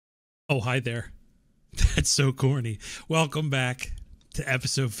Oh, hi there. That's so corny. Welcome back to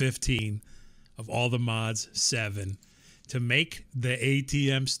episode 15 of All the Mods 7. To make the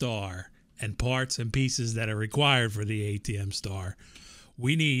ATM Star and parts and pieces that are required for the ATM Star,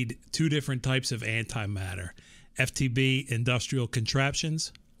 we need two different types of antimatter. FTB Industrial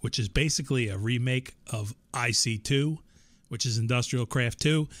Contraptions, which is basically a remake of IC2, which is Industrial Craft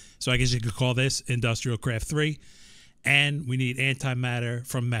 2. So I guess you could call this Industrial Craft 3. And we need antimatter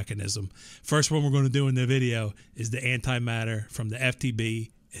from Mekanism. First one we're going to do in the video is the antimatter from the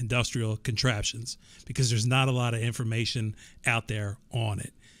FTB Industrial Contraptions, because there's not a lot of information out there on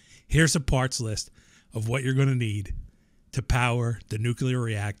it. Here's a parts list of what you're going to need to power the nuclear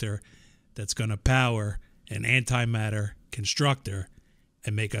reactor that's going to power an antimatter constructor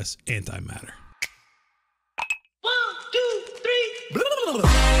and make us antimatter. 1, 2, 3.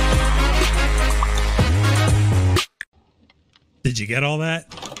 Did you get all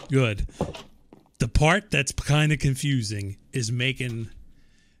that? Good. The part that's kind of confusing is making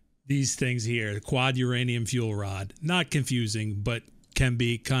these things here, the quad uranium fuel rod. Not confusing, but can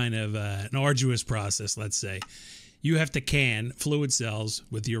be kind of an arduous process, let's say. You have to can fluid cells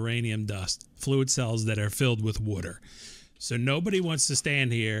with uranium dust, fluid cells that are filled with water. So nobody wants to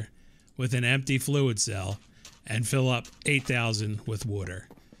stand here with an empty fluid cell and fill up 8,000 with water.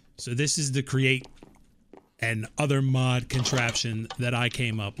 So this is the create and other mod contraption that I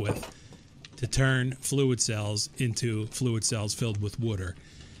came up with to turn fluid cells into fluid cells filled with water.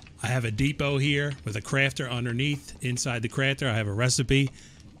 I have a depot here with a crafter underneath. Inside the crafter, I have a recipe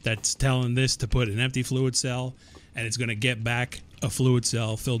that's telling this to put an empty fluid cell, and it's going to get back a fluid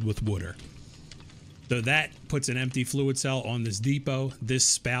cell filled with water. So that puts an empty fluid cell on this depot. This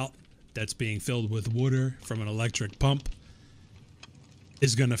spout that's being filled with water from an electric pump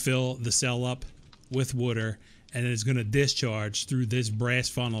is going to fill the cell up with water, and it's going to discharge through this brass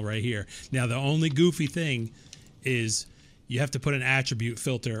funnel right here. Now, the only goofy thing is you have to put an attribute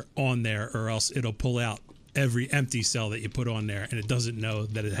filter on there, or else it'll pull out every empty cell that you put on there, and it doesn't know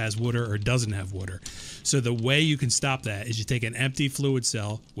that it has water or doesn't have water. So the way you can stop that is you take an empty fluid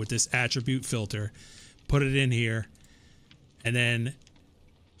cell with this attribute filter, put it in here, and then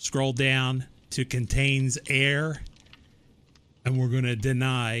scroll down to contains air, and we're going to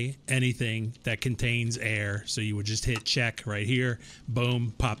deny anything that contains air. So you would just hit check right here.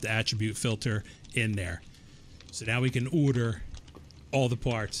 Boom, pop the attribute filter in there. So now we can order all the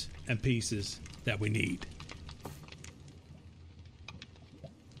parts and pieces that we need.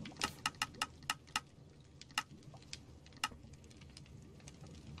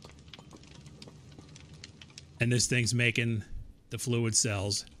 And this thing's making the fluid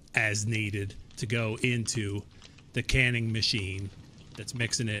cells as needed to go into the canning machine that's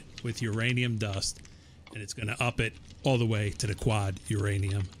mixing it with uranium dust, and it's going to up it all the way to the quad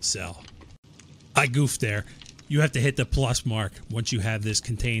uranium cell. I goofed there. You have to hit the plus mark once you have this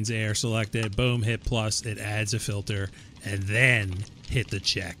contains air selected. Boom, hit plus, it adds a filter, and then hit the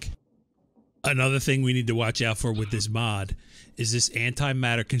check. Another thing we need to watch out for with this mod is this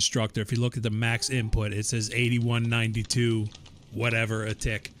antimatter constructor. If you look at the max input, it says 8192 whatever a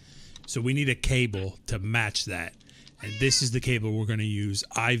tick. So we need a cable to match that. And this is the cable we're going to use,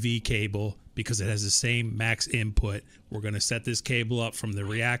 IV cable, because it has the same max input. We're going to set this cable up from the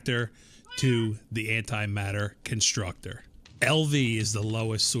reactor to the antimatter constructor. LV is the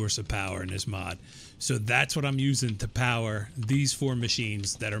lowest source of power in this mod. So that's what I'm using to power these four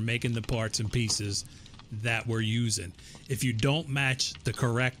machines that are making the parts and pieces that we're using. If you don't match the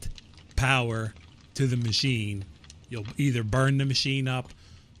correct power to the machine, you'll either burn the machine up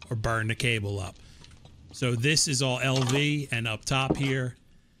or burn the cable up. So this is all LV, and up top here,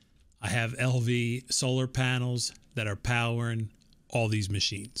 I have LV solar panels that are powering all these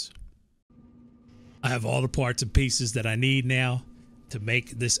machines. I have all the parts and pieces that I need now to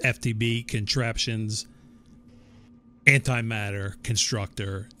make this FTB Contraptions antimatter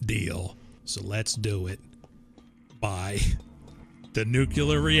constructor deal. So let's do it. Buy the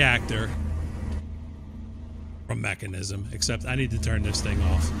nuclear reactor from Mekanism, except I need to turn this thing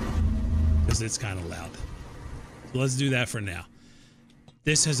off because it's kind of loud. So let's do that for now.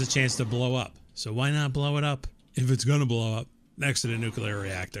 This has a chance to blow up, so why not blow it up if it's going to blow up next to the nuclear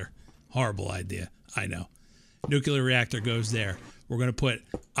reactor? Horrible idea, I know. Nuclear reactor goes there. We're going to put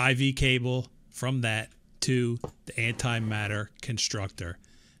IV cable from that to the antimatter constructor.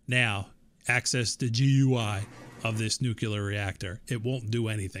 Now, access the GUI of this nuclear reactor. It won't do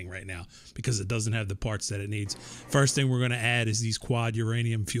anything right now because it doesn't have the parts that it needs. First thing we're going to add is these quad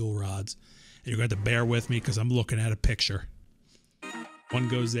uranium fuel rods. And you're going to have to bear with me because I'm looking at a picture. One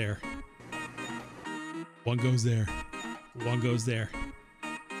goes there. One goes there. One goes there.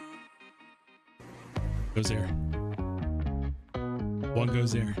 Goes there. One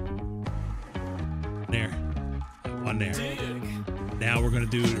goes there. There. One there. Now we're going to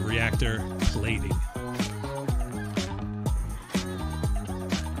do the reactor plating.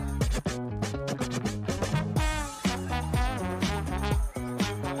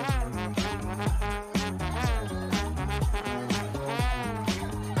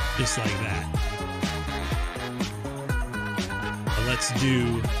 Just like that. Now let's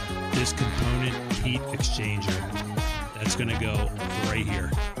do this component heat exchanger. That's going to go right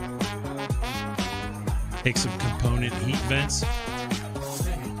here. Take some component heat vents.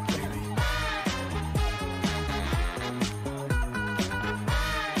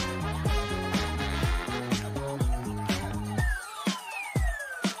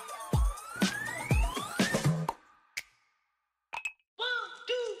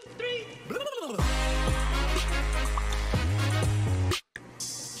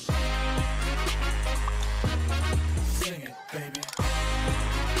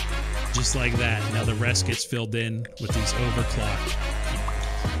 Just like that. Now the rest gets filled in with these overclocked.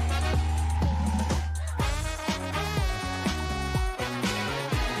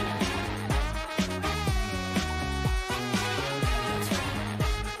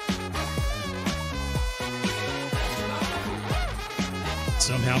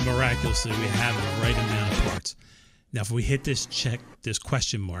 Somehow miraculously we have the right amount of parts. Now if we hit this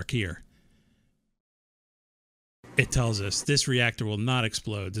question mark here, it tells us this reactor will not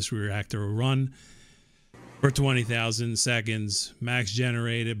explode. This reactor will run for 20,000 seconds, max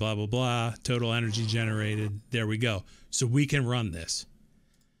generated, blah, blah, blah, total energy generated. There we go. So we can run this.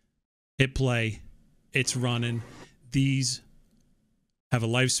 Hit play. It's running. These have a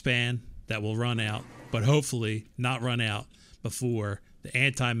lifespan that will run out, but hopefully not run out before the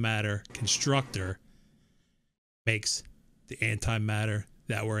antimatter constructor makes the antimatter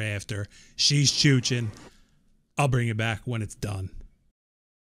that we're after. She's chooching. I'll bring it back when it's done.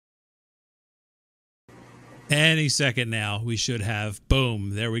 Any second now, we should have,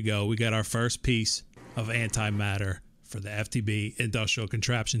 boom, there we go. We got our first piece of antimatter for the FTB Industrial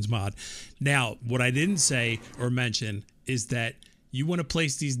Contraptions mod. Now, what I didn't say or mention is that you want to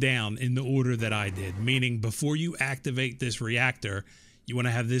place these down in the order that I did, meaning before you activate this reactor, you want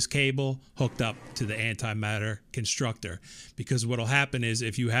to have this cable hooked up to the antimatter constructor, because what will happen is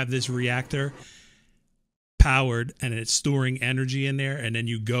if you have this reactor powered and it's storing energy in there and then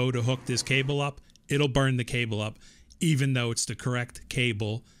you go to hook this cable up, it'll burn the cable up even though it's the correct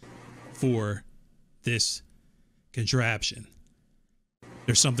cable for this contraption.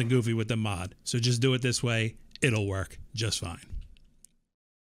 There's something goofy with the mod, so just do it this way. It'll work just fine.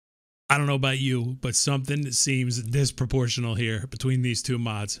 I don't know about you, but something seems disproportional here between these two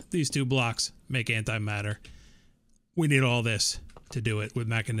mods. These two blocks make antimatter. We need all this to do it with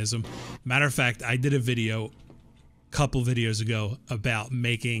Mekanism. Matter of fact, I did a video a couple videos ago about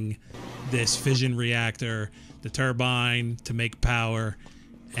making this fission reactor, the turbine to make power,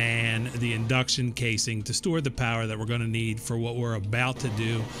 and the induction casing to store the power that we're going to need for what we're about to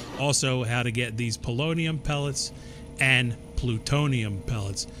do. Also, how to get these polonium pellets and plutonium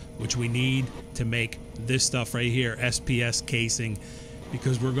pellets, which we need to make this stuff right here, SPS casing,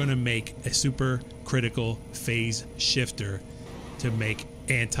 because we're going to make a super critical phase shifter to make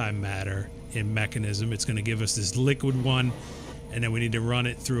antimatter in Mekanism. It's going to give us this liquid one, and then we need to run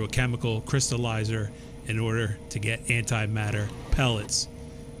it through a chemical crystallizer in order to get antimatter pellets.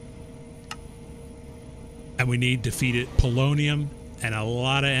 And we need to feed it polonium and a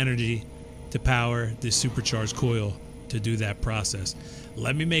lot of energy to power this supercharged coil to do that process.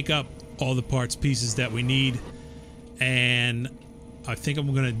 Let me make up all the parts pieces that we need, and I think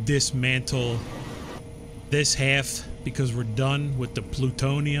I'm going to dismantle this half because we're done with the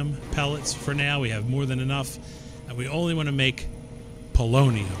plutonium pellets for now. We have more than enough, and we only want to make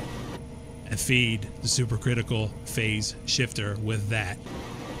polonium and feed the supercritical phase shifter with that.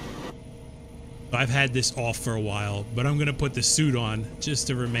 I've had this off for a while, but I'm going to put the suit on just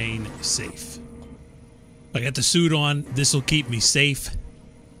to remain safe. I got the suit on. This will keep me safe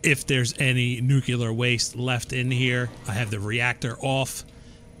if there's any nuclear waste left in here. I have the reactor off.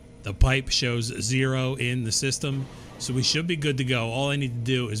 The pipe shows 0 in the system, so we should be good to go. All I need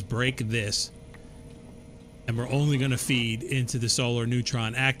to do is break this, and we're only going to feed into the solar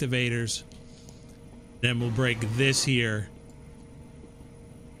neutron activators. Then we'll break this here.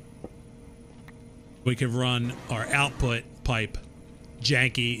 We can run our output pipe,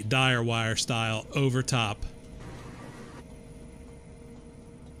 janky dire wire style, over top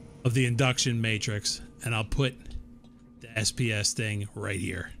of the induction matrix, and I'll put the SPS thing right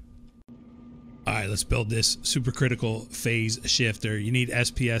here. All right, let's build this supercritical phase shifter. You need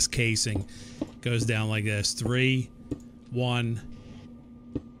SPS casing. Goes down like this. 3, 1,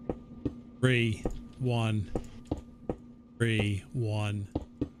 3, 1, 3, 1,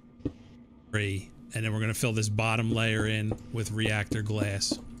 3. And then we're going to fill this bottom layer in with reactor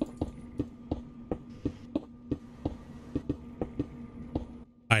glass.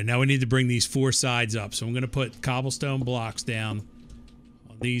 All right, now we need to bring these 4 sides up. So I'm going to put cobblestone blocks down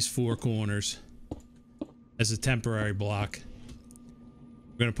on these 4 corners as a temporary block.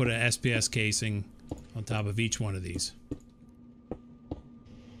 We're going to put an SPS casing on top of each one of these.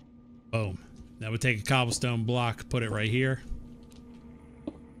 Boom. Now we take a cobblestone block, put it right here.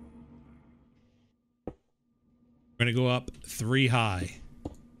 We're going to go up 3 high.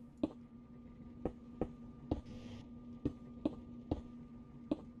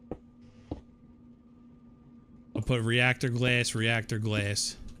 I'll put reactor glass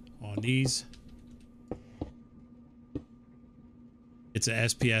on these. It's a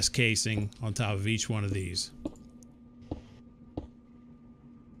SPS casing on top of each one of these.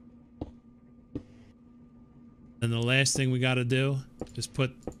 And the last thing we got to do is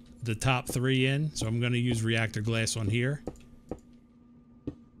put the top 3 in. So I'm going to use reactor glass on here.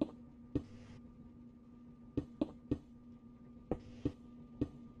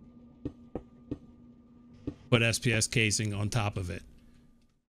 Put SPS casing on top of it.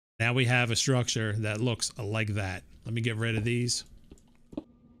 Now we have a structure that looks like that. Let me get rid of these.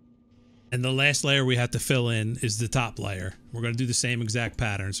 And the last layer we have to fill in is the top layer. We're going to do the same exact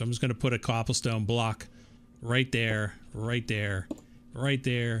pattern. So I'm just going to put a cobblestone block right there, right there, right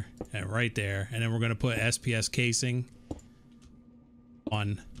there, and right there. And then we're going to put SPS casing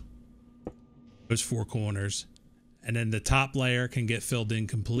on those 4 corners. And then the top layer can get filled in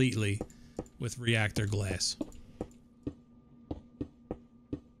completely with reactor glass.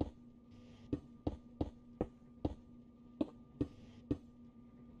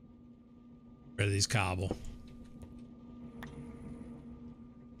 Rid of these cobble.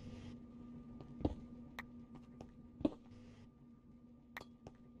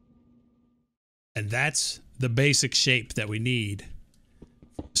 And that's the basic shape that we need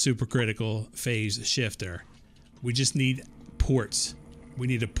for a supercritical phase shifter. We just need ports. We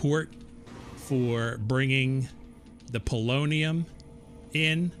need a port for bringing the polonium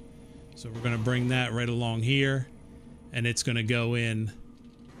in. So we're going to bring that right along here, and it's going to go in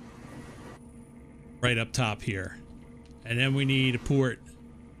right up top here. And then we need a port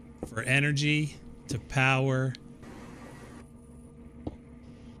for energy to power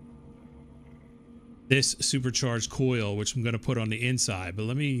this supercharged coil, which I'm going to put on the inside. But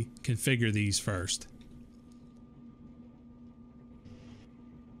let me configure these first.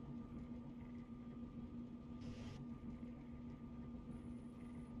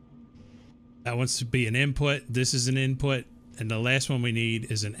 That wants to be an input. This is an input. And the last one we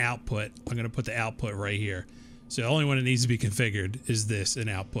need is an output. I'm going to put the output right here. So the only one that needs to be configured is this, an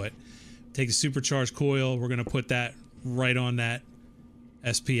output. Take the supercharged coil. We're going to put that right on that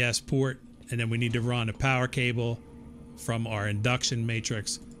SPS port. And then we need to run a power cable from our induction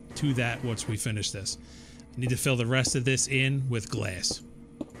matrix to that once we finish this. I need to fill the rest of this in with glass.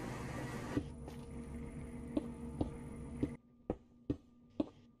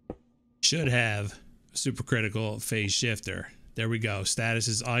 Should have a supercritical phase shifter. There we go. Status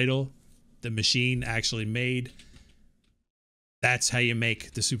is idle. The machine actually made. That's how you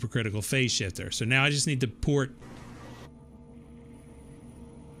make the supercritical phase shifter. So now I just need to port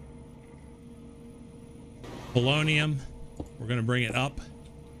polonium. We're going to bring it up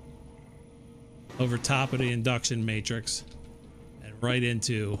over top of the induction matrix and right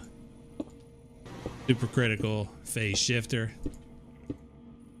into supercritical phase shifter.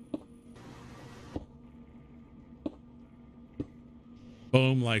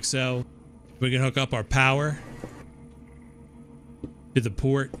 Boom, like so. We can hook up our power to the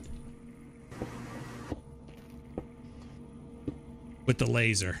port with the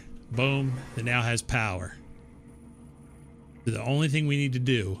laser. Boom, it now has power. So the only thing we need to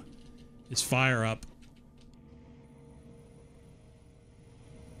do is fire up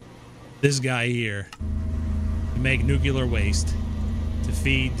this guy here to make nuclear waste to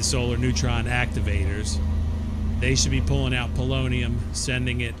feed the solar neutron activators. They should be pulling out polonium,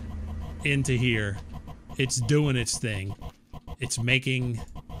 sending it into here. It's doing its thing. It's making,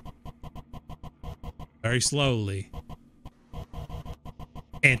 very slowly,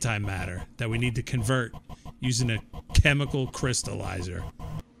 antimatter that we need to convert using a chemical crystallizer.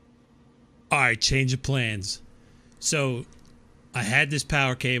 All right, change of plans. So I had this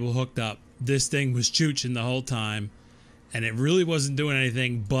power cable hooked up. This thing was chooching the whole time, and it really wasn't doing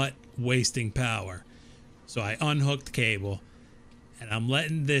anything but wasting power. So I unhooked the cable, And I'm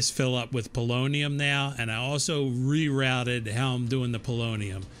letting this fill up with polonium now, and I also rerouted how I'm doing the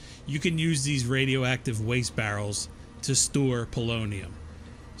polonium. You can use these radioactive waste barrels to store polonium.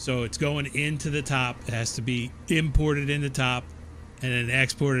 So it's going into the top. It has to be imported in the top and then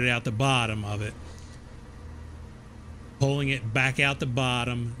exported out the bottom of it. Pulling it back out the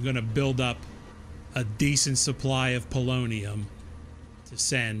bottom, I'm going to build up a decent supply of polonium to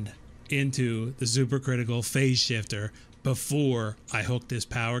send into the supercritical phase shifter before I hook this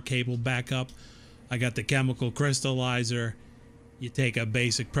power cable back up. I got the chemical crystallizer. You take a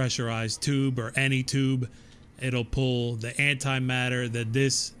basic pressurized tube or any tube, it'll pull the antimatter that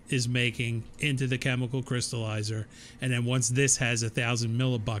this is making into the chemical crystallizer, and then once this has 1,000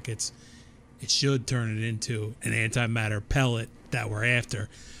 millibuckets, it should turn it into an antimatter pellet that we're after.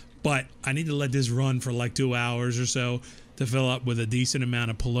 But I need to let this run for like 2 hours or so to fill up with a decent amount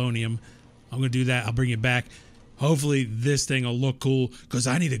of polonium. I'm going to do that. I'll bring it back. Hopefully this thing will look cool because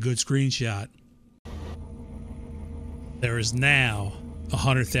I need a good screenshot. There is now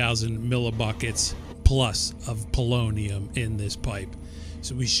 100,000 millibuckets plus of polonium in this pipe.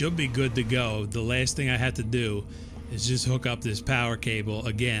 So we should be good to go. The last thing I had to do is just hook up this power cable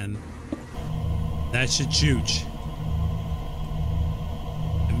again. That should chooch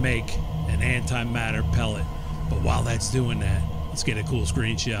and make an antimatter pellet. But while that's doing that, let's get a cool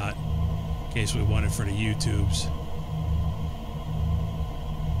screenshot in case we want it for the YouTubes.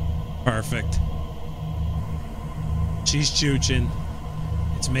 Perfect. She's chooching.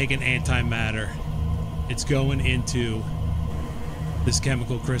 It's making antimatter. It's going into this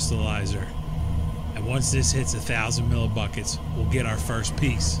chemical crystallizer. And once this hits 1,000 millibuckets, we'll get our first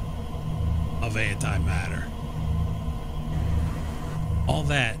piece of antimatter. All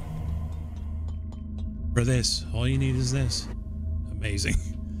that for this. All you need is this. Amazing.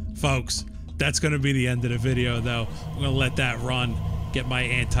 Folks, that's going to be the end of the video, though. I'm going to let that run, get my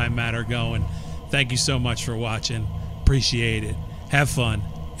antimatter going. Thank you so much for watching. Appreciate it. Have fun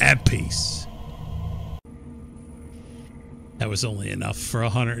and peace. That was only enough for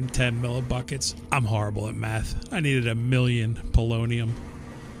 110 millibuckets. I'm horrible at math. I needed 1,000,000 polonium.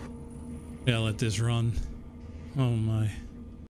 Gonna let this run. Oh my.